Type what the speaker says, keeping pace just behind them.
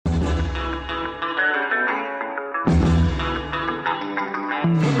Did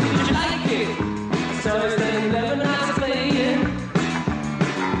you like it? So it's then 11 hours playing.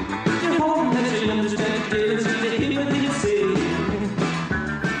 You won't necessarily understand the difference between him and you see.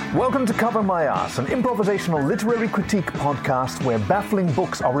 Welcome to Cover My Ass, an improvisational literary critique podcast where baffling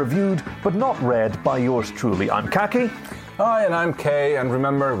books are reviewed but not read by yours truly. I'm Kaki. Hi, and I'm Kay, and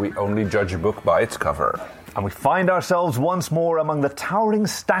remember, we only judge a book by its cover. And we find ourselves once more among the towering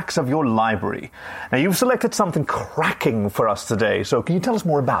stacks of your library. Now, you've selected something cracking for us today, so can you tell us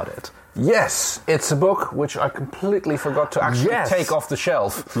more about it? Yes, it's a book which I completely forgot to actually take off the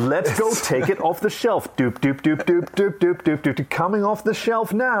shelf. Let's go take it off the shelf. Doop, doop, doop, doop, doop, doop, doop, doop. Coming off the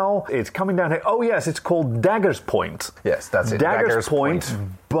shelf now. It's coming down here. Oh, yes, it's called Dagger's Point. Yes, that's it. Dagger's Point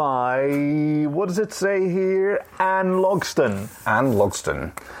by, what does it say here? Anne Logston. Anne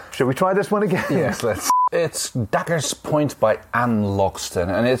Logston. Should we try this one again? Yes, let's. It's Dagger's Point by Anne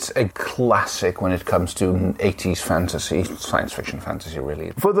Logston, and it's a classic when it comes to 80s fantasy, science fiction fantasy,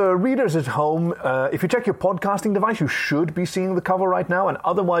 really. For the readers at home, if you check your podcasting device, you should be seeing the cover right now, and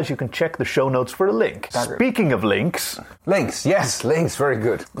otherwise you can check the show notes for a link. Dagger. Speaking of links... Links, yes, links, very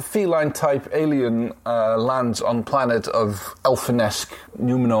good. The feline-type alien lands on planet of elfinesque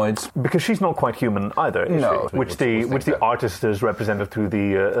humanoids. Because she's not quite human either, is No, she? Which the artist has represented through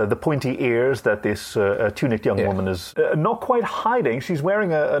the pointy ears that this tunicked young woman is not quite hiding. She's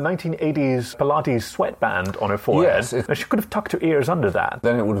wearing a 1980s Pilates sweatband on her forehead. Yes, Now, she could have tucked her ears under that.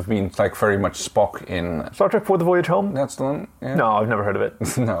 Then it would have been like very much Spock in Star Trek: For the Voyage Home? That's the one? Yeah. No, I've never heard of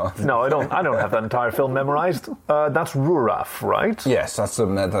it. No. No, I don't have that entire film memorized. That's Ruraf, right? Yes, that's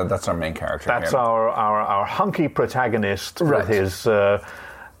our main character. That's yeah. our hunky protagonist Right. with his...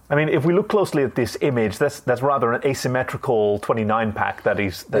 I mean, if we look closely at this image, that's rather an asymmetrical 29-pack that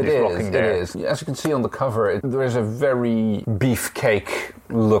he's rocking there. It is. As you can see on the cover, there's a very beefcake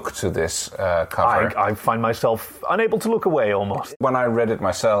look to this cover. I find myself unable to look away almost. When I read it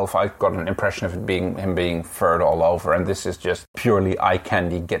myself, I got an impression of him being furred all over, and this is just purely eye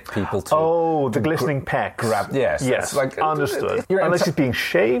candy, get people to... Oh, the glistening pecs. Grab, yes. Yes, It's like, understood. Unless he's being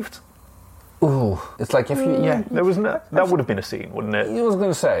shaved? Ooh, it's like if you... Yeah. There was that would have been a scene, wouldn't it? I was going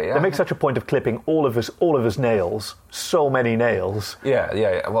to say, yeah. They make such a point of clipping all of his nails, so many nails.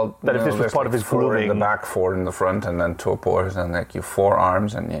 Yeah. Well, that if this was part of his 4 grooming, in the back, 4 in the front, and then 2 paws, and like you 4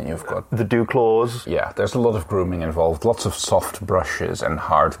 arms, and then you've got the dew claws. Yeah, there's a lot of grooming involved. Lots of soft brushes and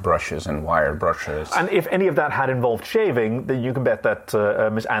hard brushes and wire brushes. And if any of that had involved shaving, then you can bet that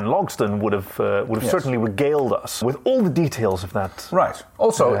Miss Anne Logston would have certainly regaled us with all the details of that. Right.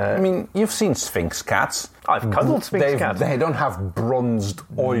 Also, I mean, you've seen Sphinx cats. I've cuddled Sphinx cats. They don't have bronzed,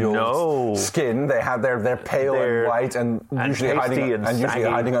 oiled skin. They're pale and white and usually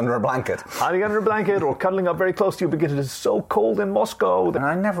hiding under a blanket. Hiding under a blanket or cuddling up very close to you because it is so cold in Moscow. And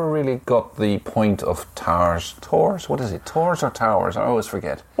I never really got the point of towers. Tors? What is it? Tors or towers? I always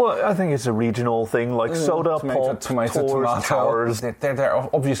forget. Well, I think it's a regional thing, like soda, pop, tomato. towers.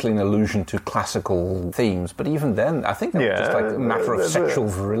 They're obviously an allusion to classical themes, but even then, I think they're just like a matter of sexual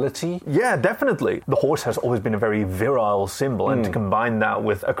virility. Yeah, definitely. The horse has always been a very virile symbol, and to combine that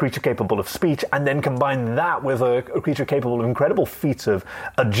with a creature capable of speech, and then combine that with a creature capable of incredible feats of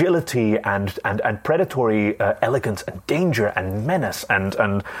agility and predatory elegance and danger and menace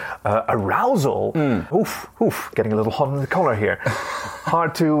and arousal. Oof, getting a little hot on the collar here.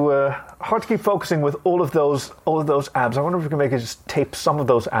 Hard to keep focusing with all of those abs. I wonder if we can maybe just tape some of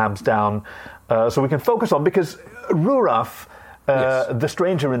those abs down so we can focus on, because Ruraf, the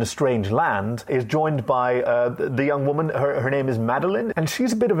stranger in a strange land, is joined by the young woman. Her name is Madeline, and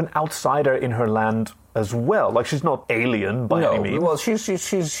she's a bit of an outsider in her land as well. Like, she's not alien by any means. Well,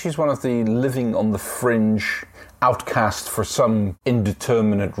 she's one of the living on the fringe outcast for some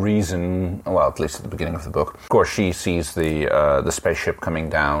indeterminate reason. Well, at least at the beginning of the book. Of course, she sees the spaceship coming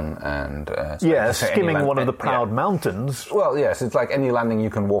down and skimming one of the proud mountains. Well, yes, it's like any landing you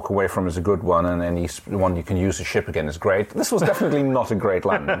can walk away from is a good one, and any one you can use a ship again is great. This was definitely not a great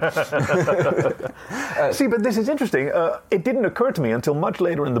landing. See, but this is interesting. It didn't occur to me until much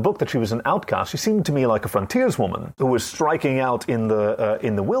later in the book that she was an outcast. She seemed to me like a frontierswoman who was striking out in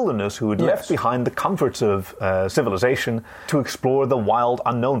the wilderness, who had left behind the comforts of civilization to explore the wild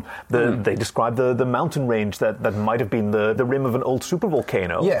unknown. They describe the mountain range that might have been the rim of an old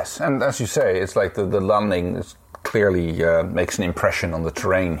supervolcano. Yes, and as you say, it's like the landing is clearly makes an impression on the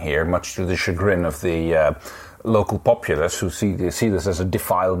terrain here, much to the chagrin of the local populace, who see this as a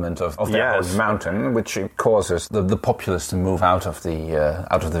defilement of their own mountain, which causes the populace to move out of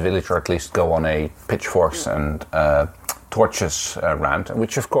the village, or at least go on a pitchforks and torches rant,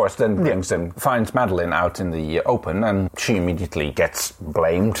 which of course then finds Madeline out in the open, and she immediately gets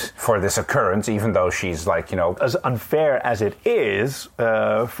blamed for this occurrence, even though she's like, as unfair as it is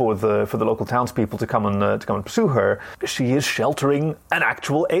for the local townspeople to come and pursue her, she is sheltering an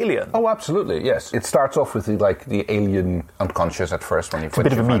actual alien. Oh, absolutely, yes. It starts off with the alien unconscious at first when you. It's a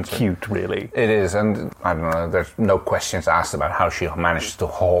bit of a meet cute, really. It is, and I don't know. There's no questions asked about how she managed to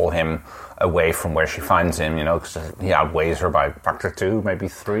haul him away from where she finds him, because he outweighs her by factor 2, maybe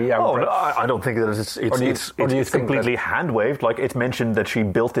 3. I don't think that it's completely hand-waved. Like, it's mentioned that she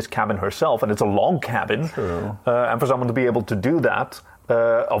built this cabin herself, and it's a log cabin. True. And for someone to be able to do that,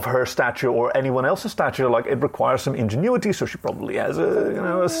 of her stature or anyone else's stature, like, it requires some ingenuity. So she probably has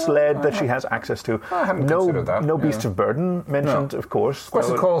a sled that she has access to. I haven't considered that. No beasts of burden mentioned, of course. Of course,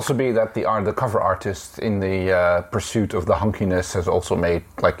 it could also be that the cover artist in the pursuit of the hunkiness has also made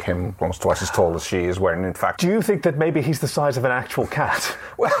like him almost twice as tall as she is. Where in fact, do you think that maybe he's the size of an actual cat?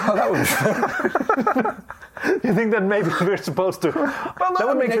 Well, that would. You think that maybe we're supposed to? Well, that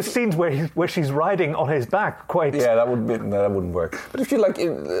would make the scenes where she's riding on his back quite. Yeah, that wouldn't work. But if you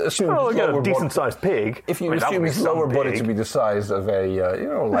assume a decent-sized pig. If you assume his lower body to be the size of a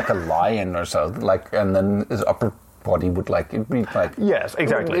like a lion or so, and then his upper body would it'd be like. Yes,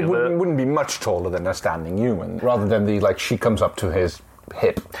 exactly. It wouldn't be much taller than a standing human. Rather than she comes up to his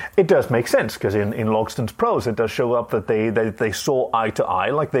hip. It does make sense, because in Logston's prose it does show up that they saw eye to eye,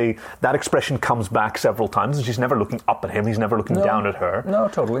 like that expression comes back several times, and she's never looking up at him, he's never looking down at her. No,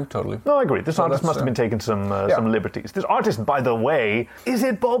 totally. No, I agree. This artist must have been taking some liberties. This artist, by the way, is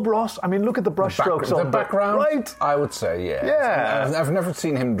it Bob Ross? I mean, look at the brushstrokes on the background. Right? I would say, yeah. Yeah. I've never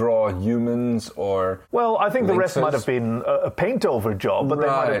seen him draw humans or. Well, I think the rest might have been a paint-over job, but they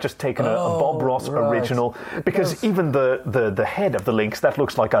might have just taken a Bob Ross original, because even the head of the lynx, that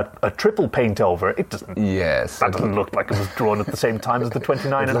looks like a triple paint over. It doesn't. Yes, that doesn't look like it was drawn at the same time as the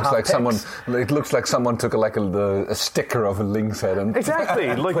 29 and a half. It looks like someone took a sticker of a lynx head and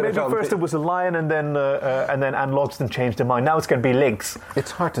exactly. Like maybe first it was a lion, and then Anne Logston changed her mind. Now it's going to be lynx. It's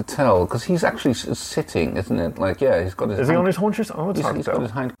hard to tell because he's actually sitting, isn't it? Like he's got his. Is he on his haunches? Oh, it's hard to tell. Got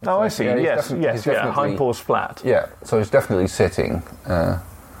his hind. Oh, I see. Yes. Hind paws flat. Yeah, so he's definitely sitting.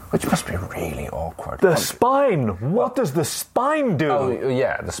 Which must be really awkward. The spine! What does the spine do? Oh,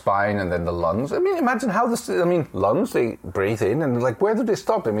 yeah, the spine and then the lungs. I mean, imagine how lungs, they breathe in, and where do they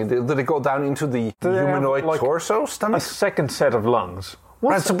stop? I mean, do they go down into the humanoid torso, stomach? A second set of lungs.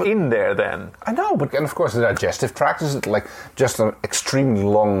 What's in there then? I know, but and of course the digestive tract is just an extremely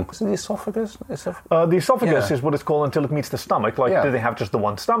long. Is it the esophagus? The esophagus is what it's called until it meets the stomach. Do they have just the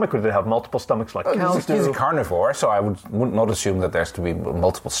one stomach, or do they have multiple stomachs like cows do? He's a carnivore, so I would not assume that there's to be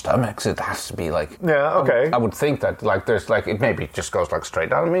multiple stomachs. It has to be Yeah, okay. I would think that there's it maybe just goes straight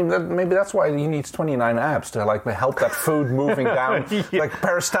down. I mean, maybe that's why he needs 29 abs to help that food moving down, create the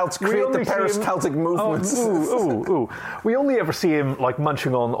peristaltic movements. Ooh. We only ever see him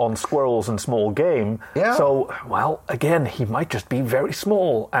munching on squirrels and small game. Yeah. So, well, again, he might just be very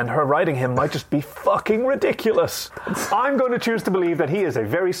small, and her riding him might just be fucking ridiculous. I'm going to choose to believe that he is a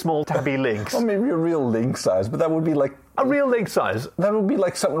very small tabby lynx. Or maybe a real lynx size, but that would be a real lynx size. That would be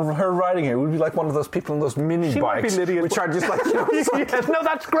something of her riding it. It would be like one of those people on those mini bikes, which are just yes, no,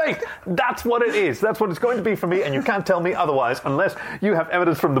 that's great. That's what it is. That's what it's going to be for me, and you can't tell me otherwise unless you have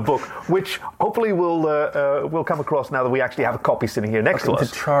evidence from the book, which hopefully we'll come across now that we actually have a copy sitting here next to us.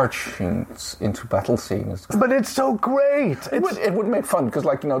 The charge into battle scenes. But it's so great. It would make fun because,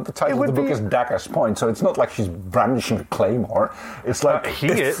 the title of the book is Dagger's Point, so it's not like she's brandishing a claymore. It's like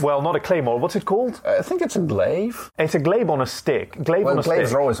not a claymore. What's it called? I think it's a glaive. It's a glaive on a stick.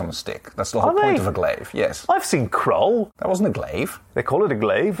 Glaives are always on a stick. That's the whole point of a glaive, yes. I've seen Krull. That wasn't a glaive. They call it a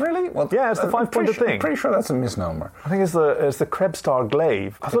glaive. Really? Well, yeah, it's the 5-pointed thing. I'm pretty sure that's a misnomer. I think it's the Krebstar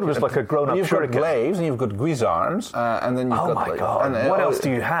glaive. I thought it was like a grown-up You've got glaives, and you've got guisarms, and then you've got... Oh my God. What else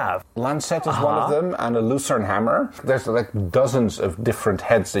do you have? Lancet is one of them, and a lucerne hammer. There's dozens of different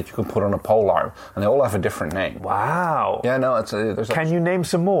heads that you can put on a polearm, and they all have a different name. Wow. Yeah, no, Can you name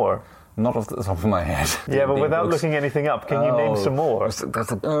some more? Not off the top of my head. Yeah, but without looking anything up, can you name some more?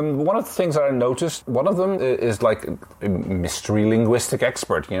 One of the things that I noticed, one of them is a mystery linguistic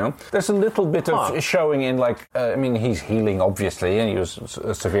expert, There's a little bit of showing in he's healing, obviously, and he was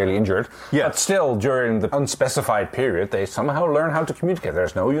severely injured. Yeah. But still, during the unspecified period, they somehow learn how to communicate.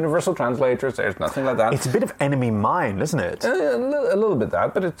 There's no universal translators, there's nothing like that. It's a bit of enemy mine, isn't it? A little bit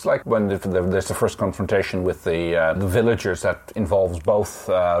that, but it's like when there's the first confrontation with the villagers that involves both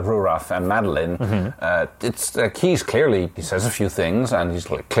Ruraf Ruraf and Madeline, it's he's clearly, he says a few things, and he's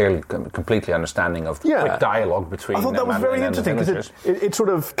clearly completely understanding of quick dialogue between. I thought that was Madeline very interesting because it sort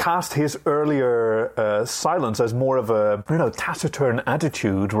of cast his earlier silence as more of a taciturn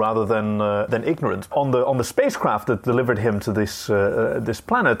attitude rather than ignorance. On the spacecraft that delivered him to this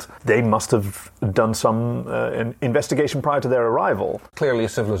planet, they must have done some investigation prior to their arrival. Clearly a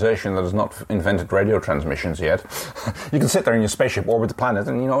civilization that has not invented radio transmissions yet. You can sit there in your spaceship, orbit the planet,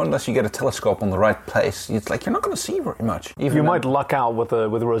 and unless you get a telescope on the right place, it's like you're not going to see very much. You might luck out with a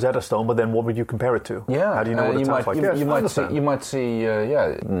Rosetta Stone, but then what would you compare it to? Yeah, how do you know what it sounds like? You might see.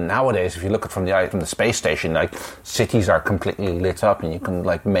 Nowadays, if you look at from the space station, like cities are completely lit up, and you can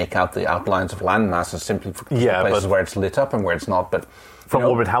make out the outlines of landmasses simply for places where it's lit up and where it's not. But from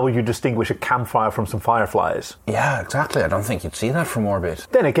orbit, how would you distinguish a campfire from some fireflies? Yeah, exactly. I don't think you'd see that from orbit.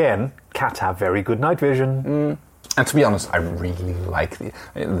 Then again, cats have very good night vision. And to be honest, I really like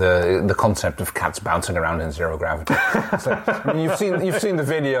the concept of cats bouncing around in zero gravity. You've seen the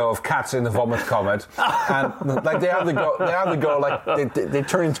video of cats in the vomit comet, and they either go they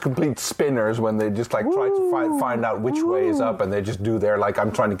turn into complete spinners when they just try to find out which way is up, and they just do their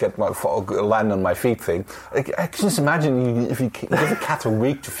I'm trying to get land on my feet thing. I can just imagine if you give a cat a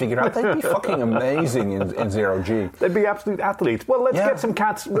week to figure out, they'd be fucking amazing in zero G. They'd be absolute athletes. Well, let's get some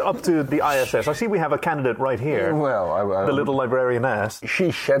cats up to the ISS. I see we have a candidate right here. Well, the little librarianess. She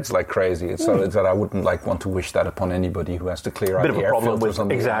sheds like crazy, so that I wouldn't want to wish that upon anybody who has to clear out the air filters on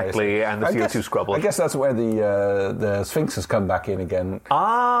the exactly, and the CO2 scrubble. I guess that's where the Sphinxes come back in again.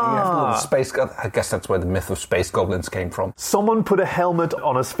 Space. I guess that's where the myth of space goblins came from. Someone put a helmet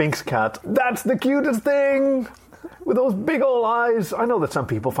on a Sphinx cat. That's the cutest thing. With those big old eyes. I know that some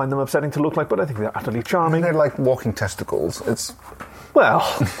people find them upsetting to look like, but I think they're utterly charming. They're like walking testicles.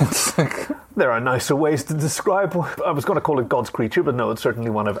 There are nicer ways to describe. I was going to call it God's creature, but no, it's certainly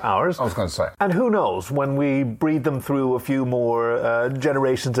one of ours. I was going to say. And who knows, when we breed them through a few more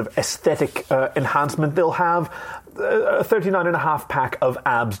generations of aesthetic enhancement, they'll have a 39.5 pack of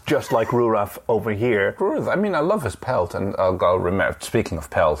abs just like Ruraf over here. I mean, I love his pelt, and I'll remember, speaking of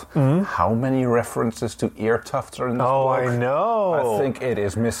pelt, how many references to ear tufts are in this book? Oh, I know. I think it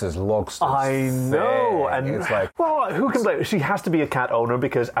is Mrs. Logston's I know. thing. And it's like, well, who can blame her? She has to be a cat owner,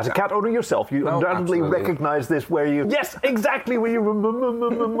 because as a cat owner yourself, you undoubtedly recognize this where you... Yes, exactly, where you...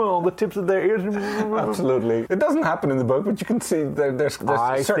 on the tips of their ears. Absolutely. It doesn't happen in the book, but you can see there's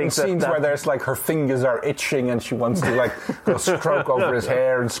certain scenes where there's her fingers are itching and she wants to go stroke over his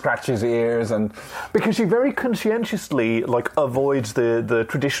hair and scratch his ears, and because she very conscientiously avoids the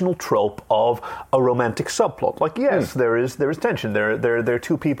traditional trope of a romantic subplot. There is tension. There are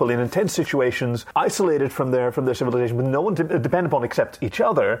two people in intense situations, isolated from their civilization, with no one to depend upon except each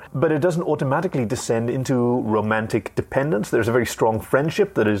other. But it doesn't automatically descend into romantic dependence. There's a very strong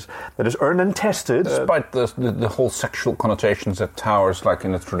friendship that is earned and tested, despite the whole sexual connotations that towers,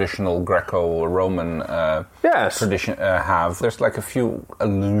 in a traditional Greco-Roman tradition have. There's a few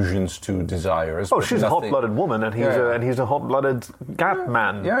allusions to desires. Oh, she's a hot-blooded woman, and he's a hot-blooded cat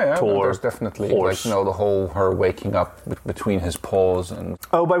man. There's definitely the whole her waking up between his paws and.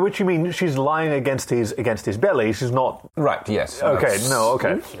 Oh, by which you mean she's lying against his belly. She's not. Right. Yes. Okay. No.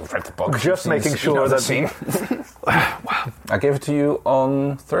 Okay. You've read the book. Just making sure that. Wow. I gave it to you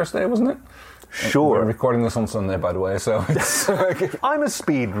on Thursday, wasn't it? Sure. We're recording this on Sunday, by the way, so it's... I'm a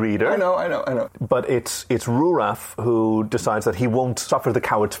speed reader. I know. But it's Ruraf who decides that he won't suffer the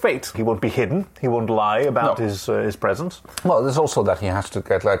coward's fate. He won't be hidden. He won't lie about his presence. Well, there's also that he has to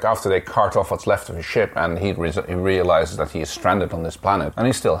get, after they cart off what's left of his ship, and he realizes that he is stranded on this planet, and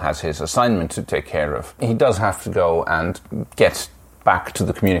he still has his assignment to take care of. He does have to go and get back to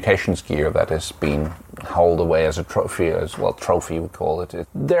the communications gear that has been hauled away as a trophy we call it.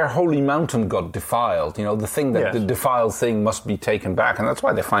 Their holy mountain got defiled. The thing that the defiled thing must be taken back, and that's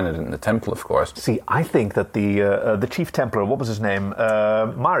why they find it in the temple, of course. See, I think that the Chief Templar, what was his name?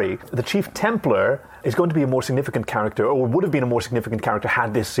 Mari. The Chief Templar is going to be a more significant character, or would have been a more significant character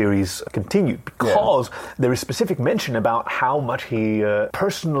had this series continued, because there is specific mention about how much he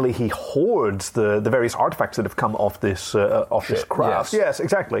personally hoards the various artifacts that have come off this craft. Yes,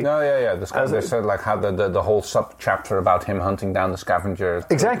 exactly. No, they said how the whole sub-chapter about him hunting down the scavengers.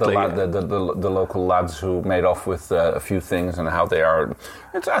 Exactly. The local lads who made off with a few things, and how they are...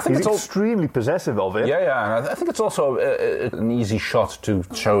 He's extremely possessive of it. Yeah, and I think it's also an easy shot to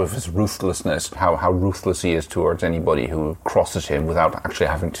show of his ruthlessness, how ruthless he is towards anybody who crosses him without actually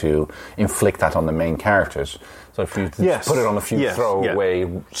having to inflict that on the main characters. So if you put it on a few throwaway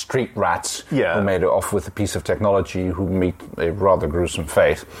street rats who made it off with a piece of technology who meet a rather gruesome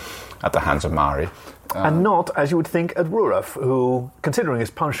fate. at the hands of Mari. And not, as you would think, at Ruraf, who, considering his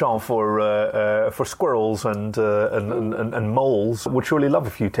penchant for squirrels and moles, would surely love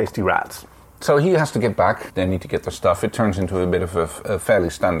a few tasty rats. So he has to get back. They need to get their stuff. It turns into a bit of a fairly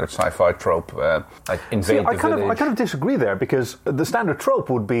standard sci-fi trope, like invade the village. I kind of disagree there, because the standard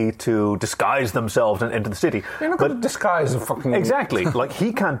trope would be to disguise themselves and enter the city. You're not going to disguise a fucking... Exactly. Like,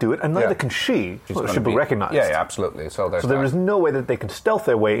 he can't do it, and neither can she. So it should be recognised. Yeah, absolutely. So there is no way that they can stealth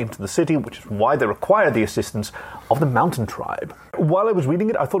their way into the city, which is why they require the assistance of the mountain tribe. While I was reading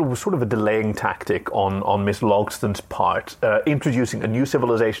it, I thought it was sort of a delaying tactic on Miss Logston's part, introducing a new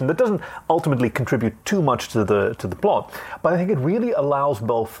civilization that doesn't ultimately contribute too much to the plot, but I think it really allows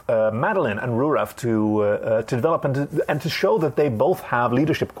both Madeline and Ruraf to develop and to show that they both have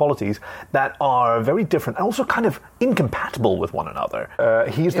leadership qualities that are very different and also kind of incompatible with one another.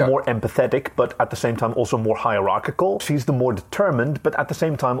 He's the more empathetic, but at the same time also more hierarchical. She's the more determined, but at the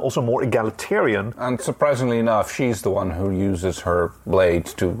same time also more egalitarian. And surprisingly enough, she's the one who uses her blade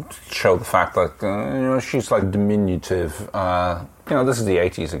to show the fact that she's like diminutive. This is the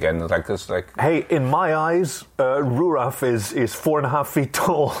 80s again. Like this, like hey, in my eyes, Ruraf is 4.5 feet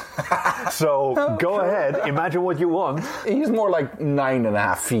tall. So go ahead, imagine what you want. He's more like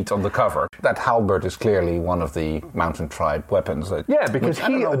 9.5 feet on the cover. That halberd is clearly one of the mountain tribe weapons. Because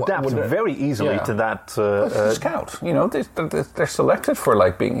he adapts very easily to that. He's a scout. They're selected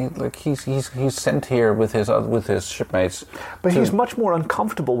for being he's sent here with his shipmates. But he's much more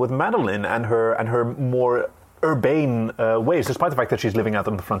uncomfortable with Madeline and her more urbane ways, despite the fact that she's living out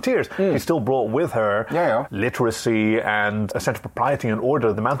on the frontiers. She's still brought with her literacy and a sense of propriety and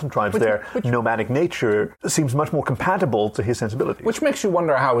order. The mountain tribes, their nomadic nature seems much more compatible to his sensibilities. Which makes you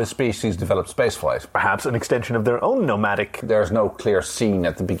wonder how his species developed spaceflight. Perhaps an extension of their own nomadic... There's no clear scene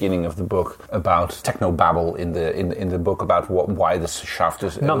at the beginning of the book about technobabble in the book about why this shaft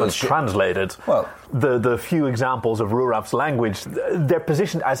is... None that's translated. Well... The few examples of Ruraf's language, they're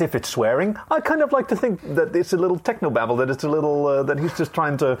positioned as if it's swearing. I kind of like to think that it's a little technobabble, that it's a little that he's just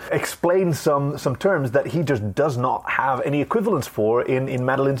trying to explain some terms that he just does not have any equivalence for in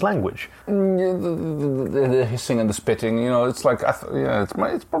Madeline's language. The hissing and the spitting, it's like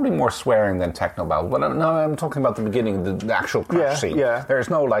it's probably more swearing than technobabble. But I'm talking about the beginning, the actual crash scene. Yeah. There's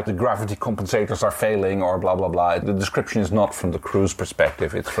no the gravity compensators are failing or blah blah blah. The description is not from the crew's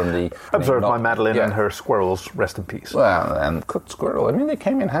perspective. It's from the observed by Madeline. And her squirrels, rest in peace. Well, and cooked squirrel. I mean, they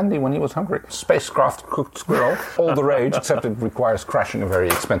came in handy when he was hungry. Spacecraft cooked squirrel. All the rage, except it requires crashing a very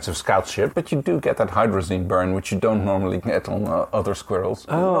expensive scout ship. But you do get that hydrazine burn, which you don't normally get on other squirrels.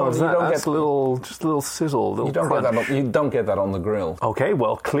 Oh, that's a little sizzle. You don't get that on the grill. Okay,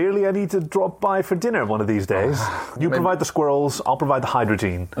 well, clearly I need to drop by for dinner one of these days. You provide the squirrels, I'll provide the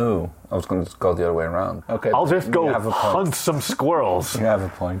hydrazine. Ooh, I was going to go the other way around. Okay, I'll just go hunt some squirrels. You have a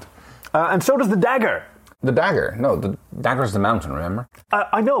point. And so does the dagger. The dagger? No, the dagger's the mountain, remember?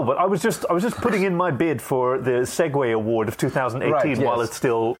 I know, but I was just putting in my bid for the Segway Award of 2018 while it's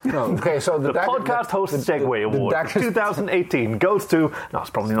still... Okay, so the dagger, podcast host Segway Award 2018 goes to... No,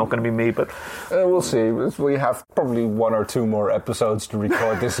 it's probably not going to be me, but... we'll see. We have probably 1 or 2 more episodes to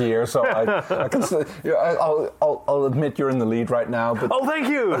record this year, so I can still... I'll admit you're in the lead right now, but... Oh, thank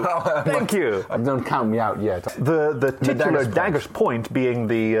you! Thank you! Don't count me out yet. The titular dagger's point being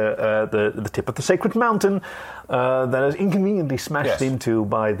the tip of the sacred mountain that is inconveniently smashed into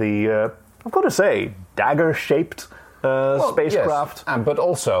by the, I've got to say, dagger-shaped spacecraft. Yes. But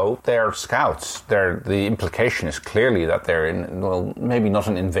also, they're scouts. The implication is clearly that they're maybe not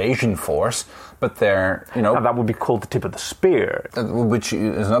an invasion force, but they're, And that would be called the tip of the spear. Which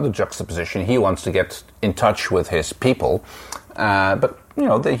is another juxtaposition. He wants to get in touch with his people, but...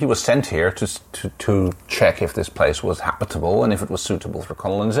 he was sent here to check if this place was habitable and if it was suitable for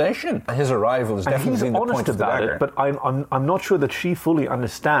colonization. His arrival is definitely the point of the dagger. But I'm not sure that she fully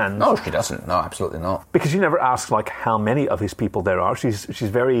understands. No, she doesn't. No, absolutely not. Because she never asks how many of his people there are. She's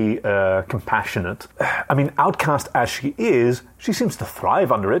very compassionate. I mean, outcast as she is, she seems to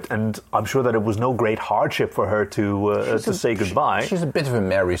thrive under it, and I'm sure that it was no great hardship for her to say goodbye. She's a bit of a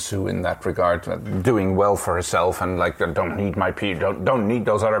Mary Sue in that regard, doing well for herself and don't need my people, don't need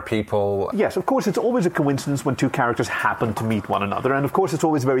those other people. Yes, of course, it's always a coincidence when two characters happen to meet one another, and of course it's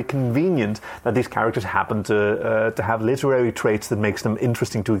always very convenient that these characters happen to have literary traits that makes them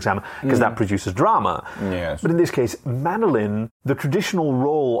interesting to examine, because that produces drama. Yes. But in this case, Madeline, the traditional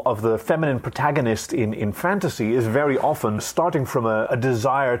role of the feminine protagonist in fantasy is very often starting from a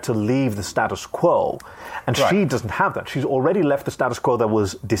desire to leave the status quo, and she doesn't have that. She's already left the status quo that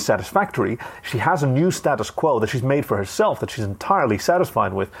was dissatisfactory. She has a new status quo that she's made for herself that she's entirely satisfied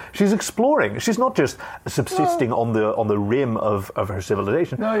satisfied with. She's exploring. She's not just subsisting on the rim of her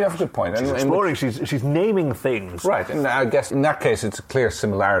civilization. No, you have a good point. She's exploring. She's naming things. Right, and I guess in that case it's a clear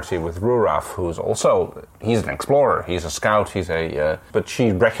similarity with Ruraf, who's also, he's an explorer, he's a scout, but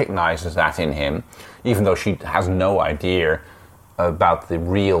she recognizes that in him, even though she has no idea about the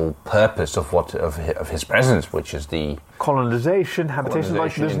real purpose of his presence, which is the colonization, habitation.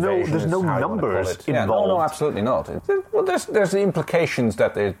 Like there's no numbers involved. Yeah, no, absolutely not. Well, there's the implications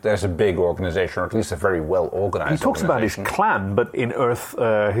that there's a big organization, or at least a very well organized. He talks about his clan, but in Earth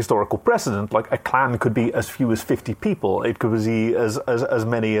historical precedent, like a clan could be as few as 50 people. It could be as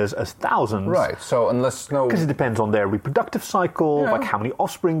many as thousands. Right. So because it depends on their reproductive cycle, like how many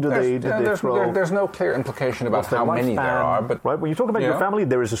offspring do they throw. There's no clear implication about how many there are. But right, when you talk about your family,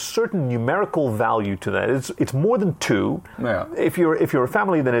 there is a certain numerical value to that. It's more than 2. Yeah. If you're a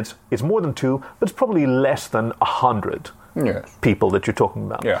family, then it's more than 2, but it's probably less than 100 people that you're talking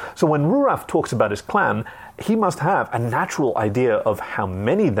about. Yeah. So when Ruraf talks about his clan, he must have a natural idea of how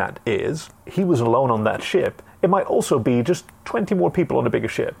many that is. He was alone on that ship. It might also be just 20 more people on a bigger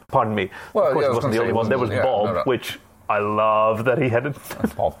ship. Pardon me. Well, of course, it wasn't the only one. There was Bob, which I love that he had it.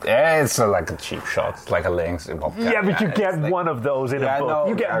 It's like a cheap shot. It's like a Lynx. Yeah, but you get one of those in a book. No,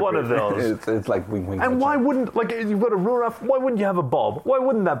 you get one of those. It's like wing wing. And why wouldn't, like, you've got a Ruraf, why wouldn't you have a Bob? Why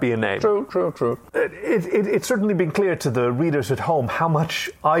wouldn't that be a name? True. It's certainly been clear to the readers at home how much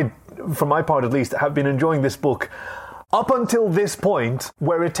I, for my part at least, have been enjoying this book up until this point,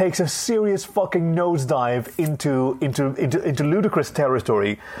 where it takes a serious fucking nosedive into ludicrous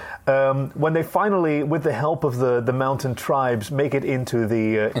territory. When they finally, with the help of the mountain tribes, make it into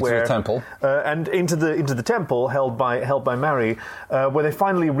the temple and into the temple held by Mary, where they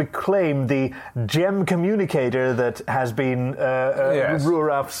finally reclaim the gem communicator that has been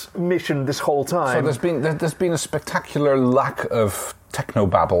Ruraf's mission this whole time. So there's been a spectacular lack of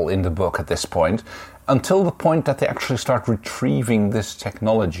technobabble in the book at this point. Until the point that they actually start retrieving this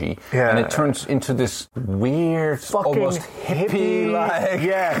technology, and it turns into this weird, fucking almost hippie-like...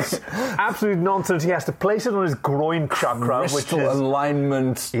 Yes, absolute nonsense. He has to place it on his groin chakra, crystal which is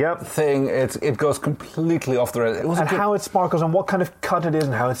alignment thing. It goes completely off the rails. How it sparkles and what kind of cut it is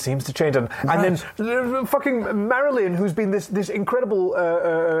and how it seems to change. And then fucking Marilyn, who's been this incredible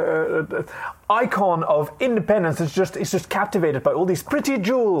icon of independence, is just captivated by all these pretty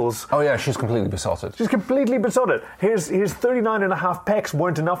jewels. Oh yeah, she's completely besotted. She's completely besotted. His 39.5 pecs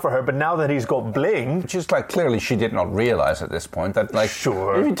weren't enough for her, but now that he's got bling... Which is like, clearly she did not realise at this point that, like,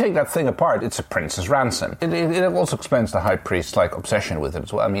 sure, if you take that thing apart, it's a prince's ransom. It also explains the high priest's, like, obsession with it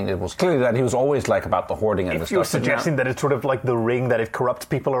as well. I mean, it was clearly that he was always, like, about the hoarding and the stuff. You're suggesting that it's sort of like the ring, that it corrupts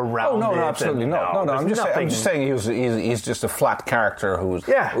people around no, absolutely not. No, I'm just saying he's just a flat character who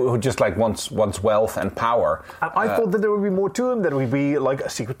just, like, wants wealth and power. And I thought that there would be more to him, that would be, like,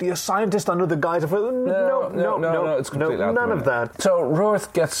 secretly a scientist under the guise of... No, it's completely out none of that. So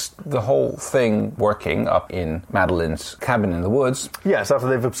Roarth gets the whole thing working up in Madeline's cabin in the woods. Yes, after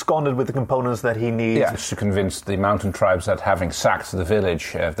they've absconded with the components that he needs. Yeah, to convince the mountain tribes that having sacked the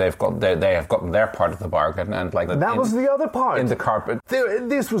village, they have gotten their part of the bargain, and like that was the other part in the carpet.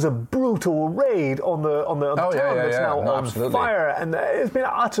 This was a brutal raid on the town that's now on fire, and it's been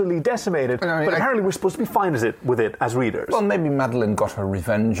utterly decimated. But apparently we're supposed to be fine with it as readers. Well, maybe Madeline got her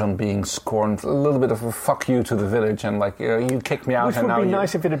revenge on being scorned. A little bit of a fuck you to the village, and like, you kicked me out. Which would be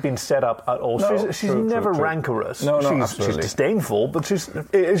nice if it had been set up at all. She's never rancorous. No, she's disdainful, but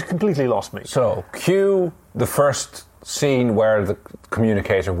it's completely lost me. So, cue the first scene where the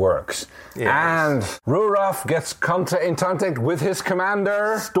communicator works. Yes. And Ruraf gets in contact with his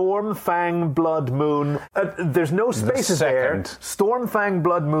commander. Stormfang Blood Moon. There's no spaces there. Stormfang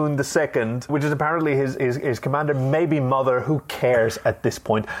Blood Moon II, which is apparently his commander, maybe mother, who cares at this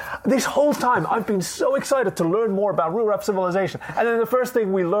point. This whole time, I've been so excited to learn more about Ruraf civilization. And then the first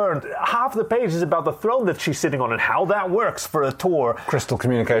thing we learned, half the page is about the throne that she's sitting on and how that works for a tour. Crystal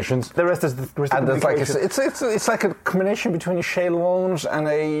communications. The rest is the crystal communications. It's like a combination between a Shay Loans and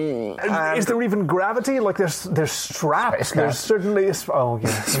a... Is there even gravity? Like there's straps. There's certainly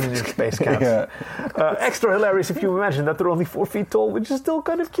space caps. Extra hilarious if you imagine that they're only 4 feet tall, which is still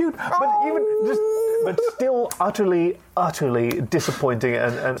kind of cute. But still utterly disappointing.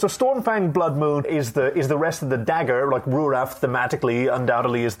 And so Stormfang Blood Moon is the rest of the dagger. Like Ruraf thematically,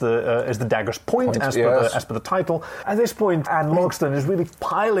 undoubtedly is the dagger's point as per the title. At this point, Anne Logston is really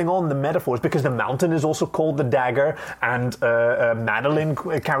piling on the metaphors, because the mountain is also called the dagger, and Madeline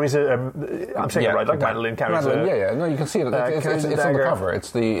carries I'm saying it right, like Madeline carries No, you can see it. It's on the cover.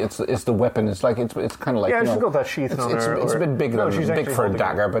 It's the weapon. It's like it's kind of like she's got that sheath on her. It's a bit big for a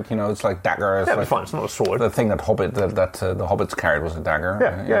dagger, but it's like dagger. It's fine. It's not a sword. The thing that that the hobbits carried was a dagger.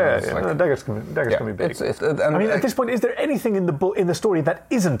 Yeah. No, daggers can be big. At this point, is there anything in the story that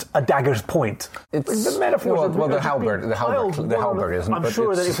isn't a dagger's point? The metaphors. The halberd isn't. I'm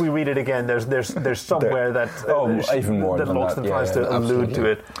sure that if we read it again, there's somewhere that even more that Loxton tries to allude to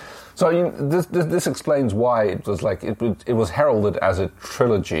it. So this explains why it was like it was heralded as a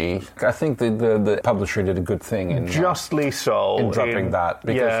trilogy. I think the publisher did a good thing in justly so in dropping that,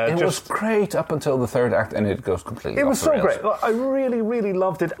 because it was great up until the third act, and it goes completely. It was off the so rails. great. I really, really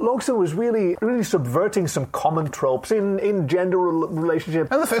loved it. Loxton was really, really subverting some common tropes in gender relationships,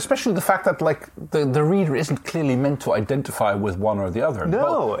 and especially the fact that like the reader isn't clearly meant to identify with one or the other.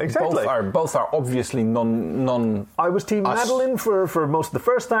 No, exactly. Both are obviously non. I was Team Madeline for most of the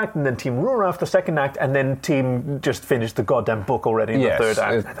first act, and then Team Rura after the second act, and then Team just finished the goddamn book already in the third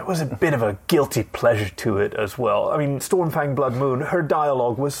act. There was a bit of a guilty pleasure to it as well. I mean, Stormfang Blood Moon, her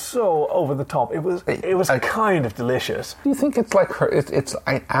dialogue was so over the top. It was kind of delicious. Do you think it's like her? It's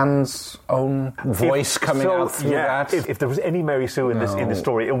Anne's own voice coming out through that? If there was any Mary Sue in this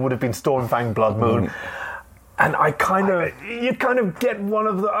story, it would have been Stormfang Blood Moon. And you kind of get one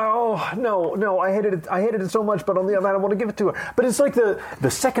of the, I hated it so much, but on the other hand, I want to give it to her. But it's like the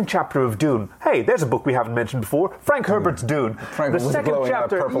second chapter of Dune. Hey, there's a book we haven't mentioned before, Frank Herbert's Dune. The second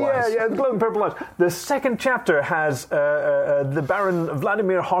chapter, purple eyes. The glowing purple eyes. The second chapter has the Baron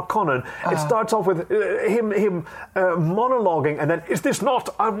Vladimir Harkonnen. It starts off with him monologuing, and then, is this not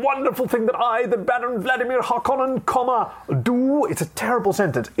a wonderful thing that I, the Baron Vladimir Harkonnen, do? It's a terrible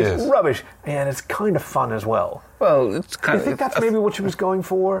sentence. It's rubbish, and it's kind of fun as well. Well, it's kind of. I think that's maybe what she was going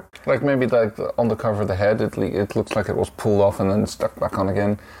for. Like maybe like on the cover of the head, it looks like it was pulled off and then stuck back on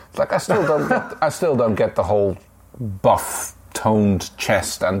again. It's like I still don't get the whole buff toned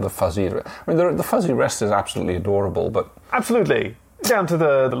chest and the fuzzy. I mean, the fuzzy rest is absolutely adorable, but absolutely. Down to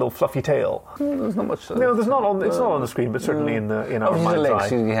the little fluffy tail. There's not much. No, there's not on. It's not on the screen, but certainly in our mind's eye.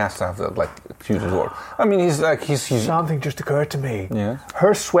 He has to have that like cute as well. I mean, he's something just occurred to me. Yeah.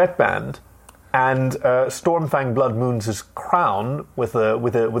 Her sweatband and Stormfang Blood Moon's crown with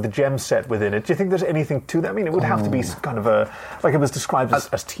a gem set within it. Do you think there's anything to that? I mean, it would have to be kind of like it was described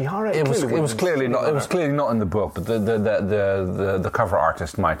as tiara. It was clearly not. It was clearly not in the book, but the cover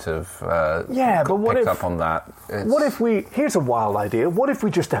artist might have picked up on that. What if here's a wild idea. What if we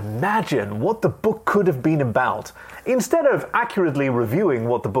just imagine what the book could have been about? Instead of accurately reviewing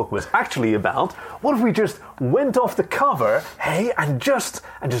what the book was actually about, what if we just went off the cover, and just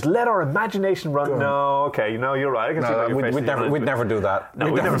let our imagination run? No, okay, you're right. I can see by your face. We'd never do that.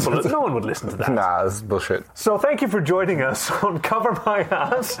 No, we'd never pull it. No one would listen to that. Nah, this is bullshit. So thank you for joining us on Cover My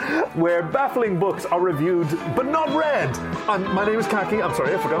Ass, where baffling books are reviewed but not read. My name is Kaki. I'm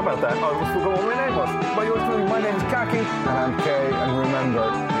sorry, I forgot about that. I forgot what my name was. But yours truly, my name is Kaki. And I'm Kay, and remember,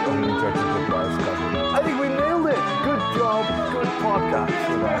 only judge a book by its cover. I think we nailed it. Good job. Good podcast.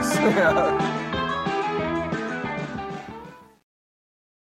 Yes.